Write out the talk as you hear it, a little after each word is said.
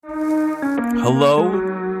Hello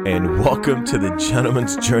and welcome to the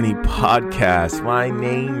Gentleman's Journey podcast. My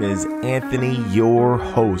name is Anthony, your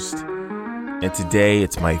host, and today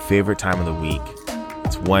it's my favorite time of the week.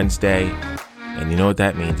 It's Wednesday, and you know what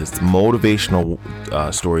that means? It's the motivational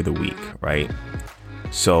story of the week, right?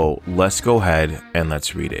 So let's go ahead and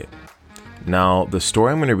let's read it. Now, the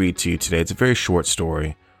story I'm going to read to you today, it's a very short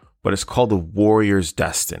story, but it's called The Warrior's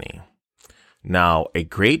Destiny. Now, a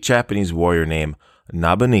great Japanese warrior named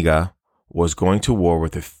Nobunaga was going to war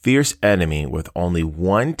with a fierce enemy with only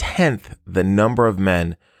 1/10 the number of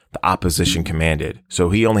men the opposition commanded.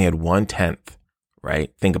 So he only had 1/10,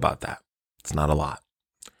 right? Think about that. It's not a lot.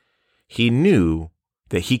 He knew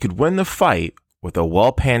that he could win the fight with a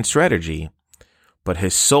well-planned strategy, but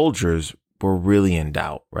his soldiers were really in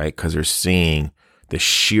doubt, right? Because they're seeing the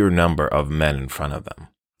sheer number of men in front of them,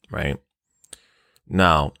 right?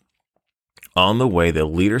 Now, on the way, the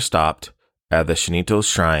leader stopped at the Shinto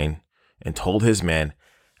shrine and told his men,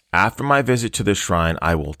 "After my visit to the shrine,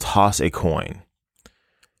 I will toss a coin.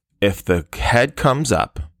 If the head comes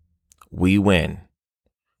up, we win.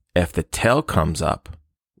 If the tail comes up,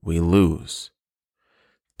 we lose.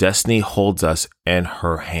 Destiny holds us in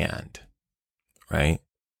her hand," right?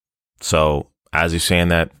 So as he's saying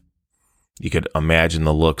that, you could imagine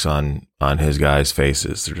the looks on his guys'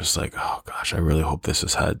 faces. They're just like, "Oh gosh, I really hope this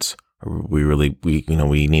is heads. We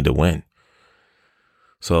need to win."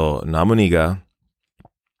 So Nobunaga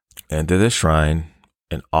entered the shrine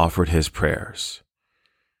and offered his prayers.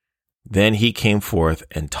 Then he came forth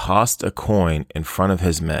and tossed a coin in front of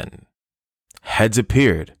his men. Heads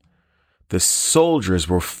appeared. The soldiers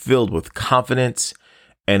were filled with confidence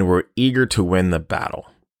and were eager to win the battle,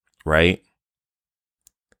 right?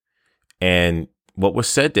 And what was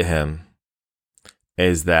said to him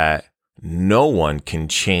is that no one can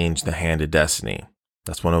change the hand of destiny.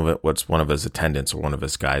 That's what one of his attendants or one of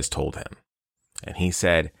his guys told him. And he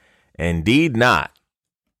said, "Indeed not."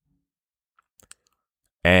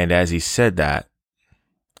 And as he said that,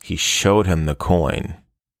 he showed him the coin.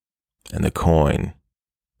 And the coin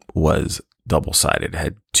was double-sided. It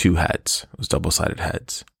had two heads. It was double-sided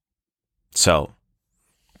heads. So,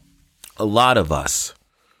 a lot of us,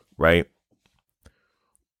 right?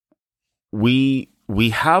 We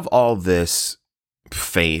have all this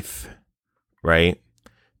faith, right?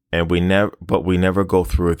 And we never go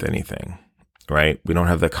through with anything, right? We don't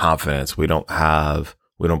have the confidence. We don't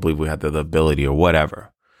believe we have the ability or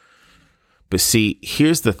whatever. But see,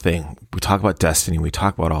 here's the thing. We talk about destiny. We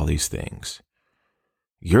talk about all these things.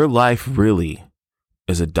 Your life really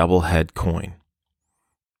is a double-head coin.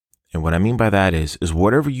 And what I mean by that is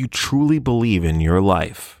whatever you truly believe in your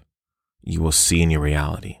life, you will see in your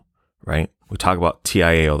reality, right? We talk about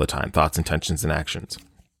TIA all the time, thoughts, intentions, and actions.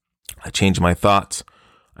 I change my thoughts.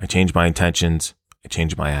 I change my intentions. I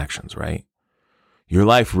change my actions, right? Your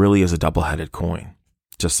life really is a double-headed coin,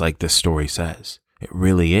 just like this story says. It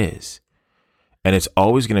really is. And it's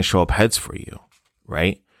always going to show up heads for you,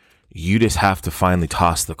 right? You just have to finally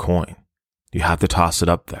toss the coin. You have to toss it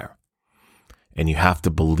up there. And you have to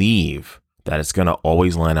believe that it's going to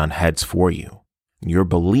always land on heads for you. Your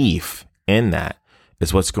belief in that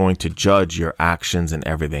is what's going to judge your actions and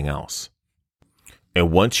everything else. And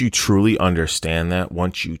once you truly understand that,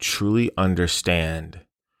 once you truly understand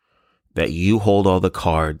that you hold all the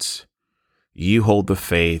cards, you hold the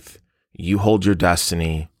faith, you hold your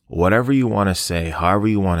destiny, whatever you want to say, however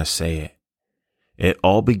you want to say it, it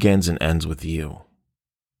all begins and ends with you,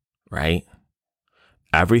 right?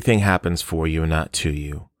 Everything happens for you and not to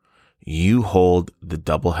you. You hold the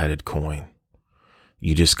double-headed coin.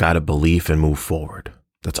 You just got to believe and move forward.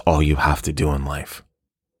 That's all you have to do in life.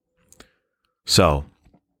 So,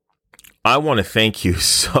 I want to thank you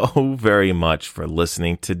so very much for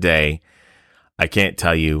listening today. I can't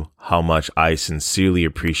tell you how much I sincerely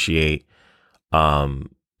appreciate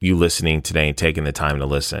you listening today and taking the time to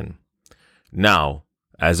listen. Now,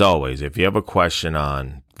 as always, if you have a question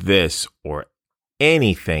on this or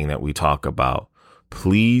anything that we talk about,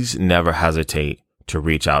 please never hesitate to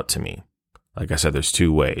reach out to me. Like I said, there's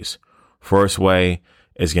two ways. First way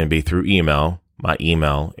is going to be through email. My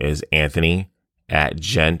email is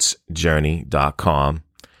anthony@gentsjourney.com.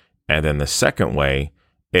 And then the second way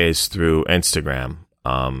is through Instagram.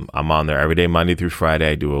 I'm on there every day, Monday through Friday.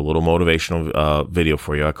 I do a little motivational video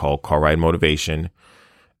for you. I call Car Ride Motivation.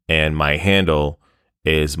 And my handle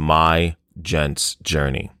is My Gents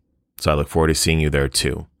Journey. So I look forward to seeing you there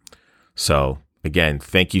too. So again,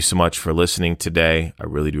 thank you so much for listening today. I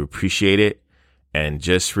really do appreciate it. And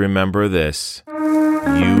just remember this,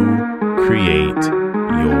 you create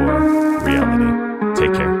your reality.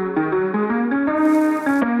 Take care.